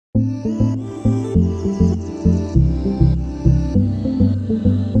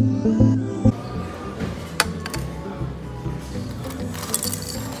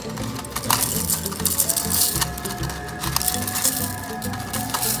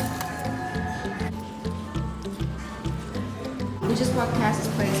We just walked past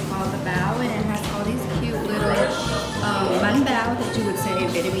this place called The Bao, and it has all these cute little bun bao that you would say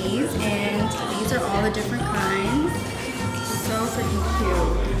Vietnamese, and these are all the different kinds. So freaking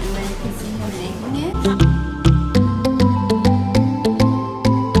cute. And then you can see him making it.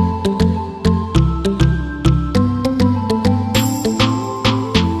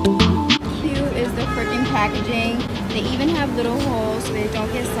 Cute is the freaking packaging. They even have little holes so they don't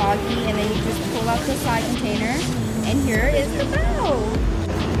get soggy, and then you just pull out the side container, and here is the bao.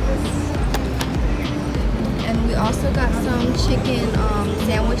 And we also got some chicken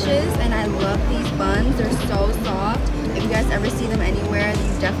sandwiches, and I love these buns. They're so soft. If you guys ever see them anywhere,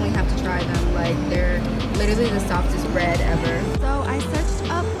 you definitely have to try them. Like, they're literally the softest bread ever. So I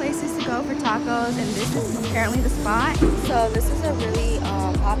searched up places to go for tacos, and this is apparently the spot. So this is a really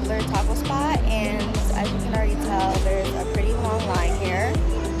popular taco spot, and as you can already tell, there's a pretty long line here.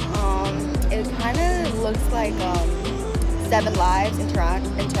 It kind of looks like 7 Lives in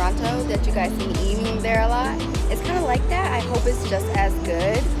Toronto that you guys see me eating there a lot. It's kind of like that. I hope it's just as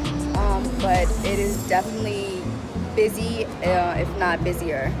good, but it is definitely busy, if not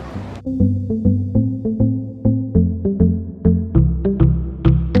busier.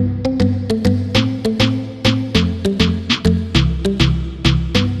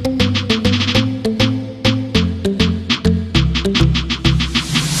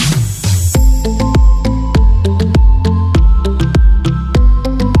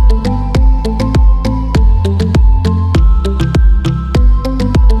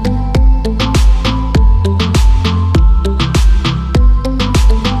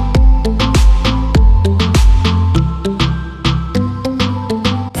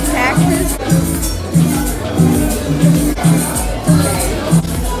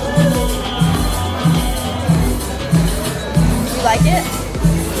 Like it?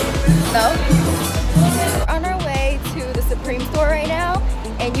 No? We're on our way to the Supreme store right now,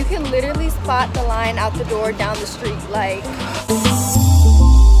 and you can literally spot the line out the door down the street. Like,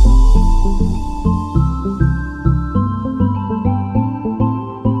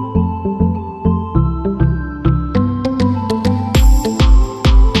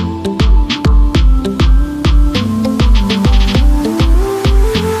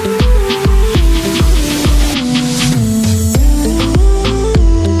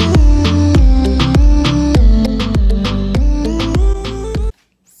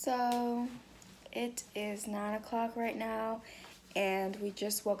 it is 9 o'clock right now, and we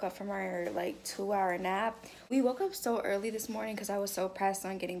just woke up from our like 2-hour nap. We woke up so early this morning because I was so pressed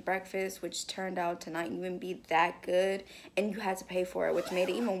on getting breakfast, which turned out to not even be that good, and you had to pay for it, which made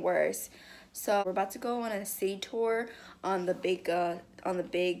it even worse. So we're about to go on a city tour on the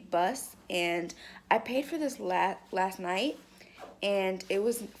big bus, and I paid for this last night, and it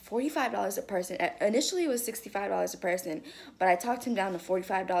was $45 a person. Initially it was $65 a person, but I talked him down to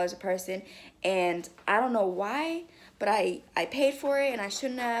 $45 a person, and I don't know why, but I paid for it, and I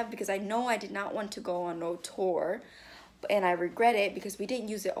shouldn't have, because I know I did not want to go on no tour, and I regret it because we didn't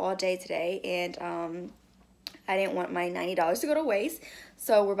use it all day today, and I didn't want my $90 to go to waste.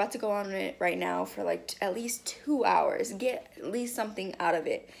 So we're about to go on it right now for like at least 2 hours, get at least something out of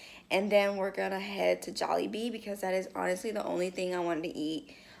it. And then we're gonna head to Jollibee because that is honestly the only thing I wanted to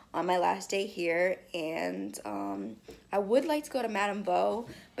eat on my last day here. And I would like to go to Madame Vo,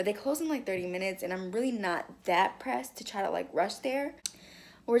 but they close in like 30 minutes, and I'm really not that pressed to try to like rush there.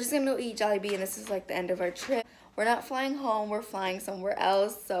 We're just gonna go eat Jollibee, and this is like the end of our trip. We're not flying home, we're flying somewhere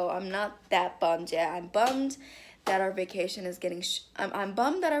else, so I'm not that bummed yet. I'm bummed that our vacation is getting I'm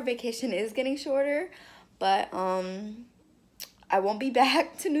bummed that our vacation is getting shorter, but I won't be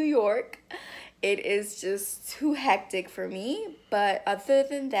back to New York. It is just too hectic for me. But other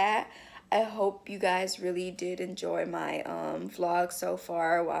than that, I hope you guys really did enjoy my vlog so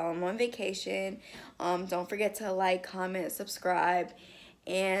far while I'm on vacation. Don't forget to like, comment, subscribe,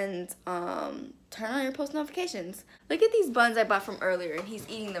 and turn on your post notifications. Look at these buns I bought from earlier, and he's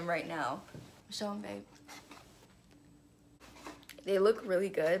eating them right now. Show him, babe. They look really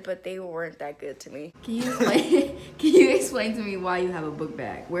good, but they weren't that good to me. Can you explain to me why you have a book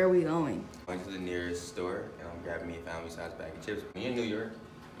bag? Where are we going? I'm going to the nearest store, and I'm grabbing me a family-sized bag of chips. When you're in New York,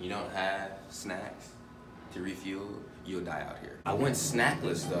 you don't have snacks to refuel, you'll die out here. I went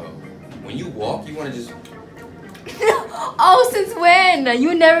snackless though. When you walk, you want to just... Oh, since when?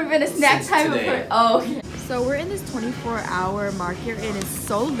 You never been a snack type of person. Oh, okay. So we're in this 24-hour market, and it's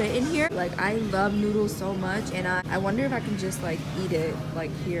so lit in here. Like, I love noodles so much, and I wonder if I can just like eat it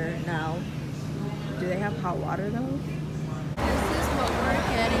like here now. Do they have hot water though? This is what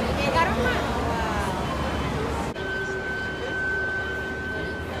we're getting.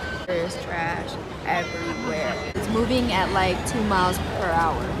 There's trash everywhere. It's moving at like 2 miles per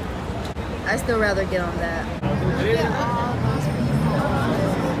hour. I still rather get on that. Look at all those people.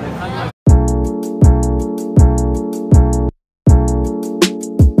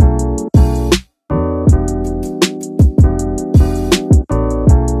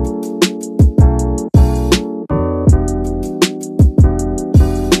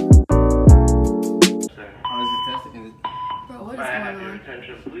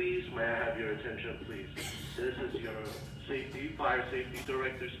 Fire Safety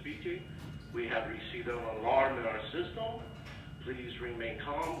Director speaking. We have received an alarm in our system. Please remain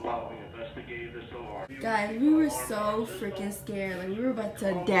calm while we investigate this alarm. Guys, we were so freaking scared. Like, we were about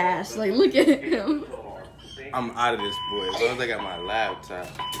to dash. Like, look at him. I'm out of this, boy. As long as I got my laptop.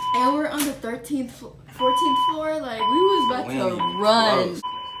 And we're on the 14th floor. Like, we was about to run.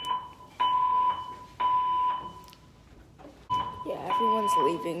 Yeah, everyone's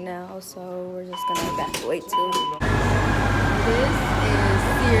leaving now, so we're just gonna evacuate too. This is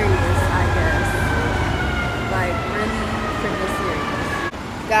serious, I guess. Like, really freaking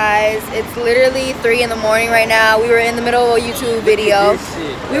serious. Guys, it's literally 3 in the morning right now. We were in the middle of a YouTube video.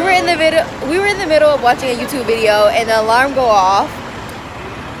 We were in the middle of watching a YouTube video, and the alarm go off.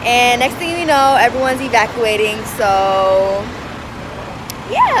 And next thing you know, everyone's evacuating. So,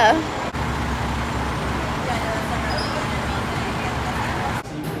 yeah.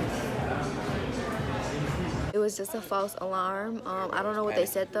 It was just a false alarm. I don't know what they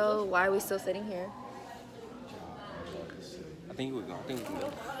said though. Why are we still sitting here? I think we can go.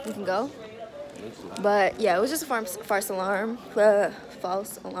 We can go? But yeah, it was just a false alarm.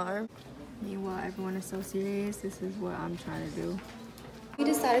 False alarm. Meanwhile, everyone is so serious. This is what I'm trying to do. We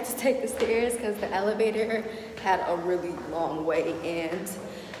decided to take the stairs because the elevator had a really long way and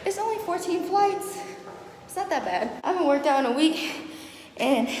it's only 14 flights. It's not that bad. I haven't worked out in a week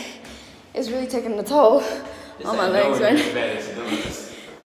and it's really taking a toll on my legs right now.